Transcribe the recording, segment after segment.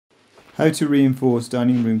How to reinforce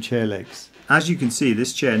dining room chair legs. As you can see,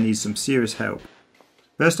 this chair needs some serious help.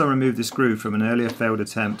 First, I removed the screw from an earlier failed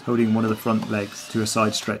attempt holding one of the front legs to a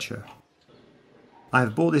side stretcher. I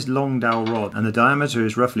have bought this long dowel rod and the diameter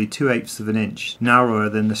is roughly 2/8 of an inch, narrower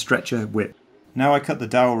than the stretcher width. Now I cut the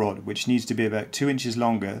dowel rod, which needs to be about 2 inches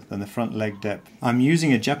longer than the front leg depth. I'm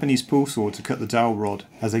using a Japanese pull saw to cut the dowel rod,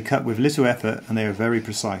 as they cut with little effort and they are very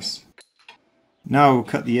precise. Now I will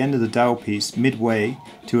cut the end of the dowel piece midway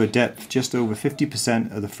to a depth just over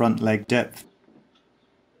 50% of the front leg depth.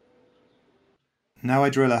 Now I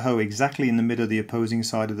drill a hole exactly in the middle of the opposing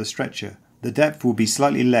side of the stretcher. The depth will be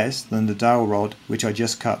slightly less than the dowel rod which I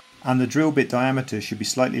just cut, and the drill bit diameter should be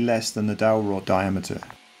slightly less than the dowel rod diameter.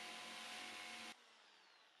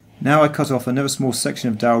 Now I cut off another small section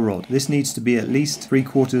of dowel rod. This needs to be at least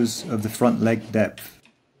 3/4 of the front leg depth.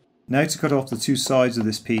 Now to cut off the two sides of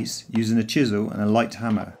this piece using a chisel and a light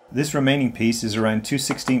hammer. This remaining piece is around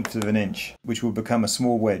 2/16 of an inch, which will become a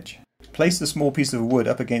small wedge. Place the small piece of wood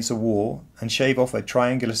up against a wall and shave off a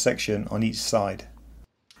triangular section on each side.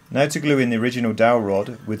 Now to glue in the original dowel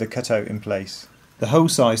rod with the cutout in place. The hole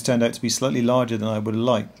size turned out to be slightly larger than I would have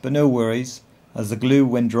liked, but no worries, as the glue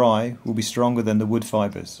when dry will be stronger than the wood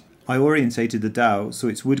fibres. I orientated the dowel so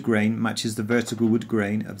its wood grain matches the vertical wood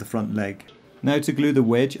grain of the front leg. Now to glue the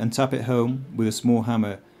wedge and tap it home with a small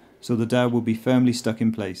hammer so the dowel will be firmly stuck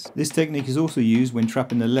in place. This technique is also used when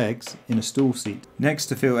trapping the legs in a stool seat. Next,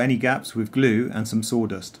 to fill any gaps with glue and some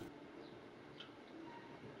sawdust.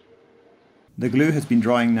 The glue has been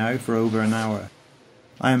drying now for over an hour.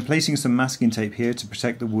 I am placing some masking tape here to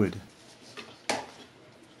protect the wood.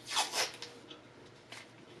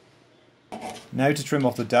 Now to trim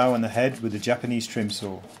off the dowel and the head with the Japanese trim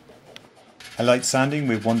saw. I like sanding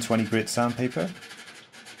with 120 grit sandpaper.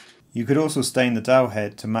 You could also stain the dowel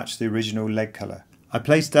head to match the original leg colour. I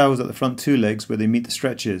placed dowels at the front two legs where they meet the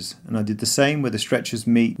stretchers, and I did the same where the stretchers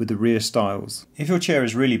meet with the rear stiles. If your chair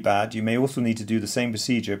is really bad, you may also need to do the same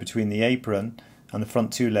procedure between the apron and the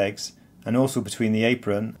front two legs, and also between the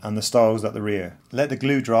apron and the stiles at the rear. Let the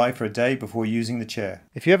glue dry for a day before using the chair.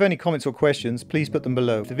 If you have any comments or questions, please put them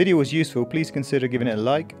below. If the video was useful, please consider giving it a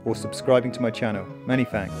like or subscribing to my channel. Many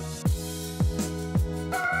thanks.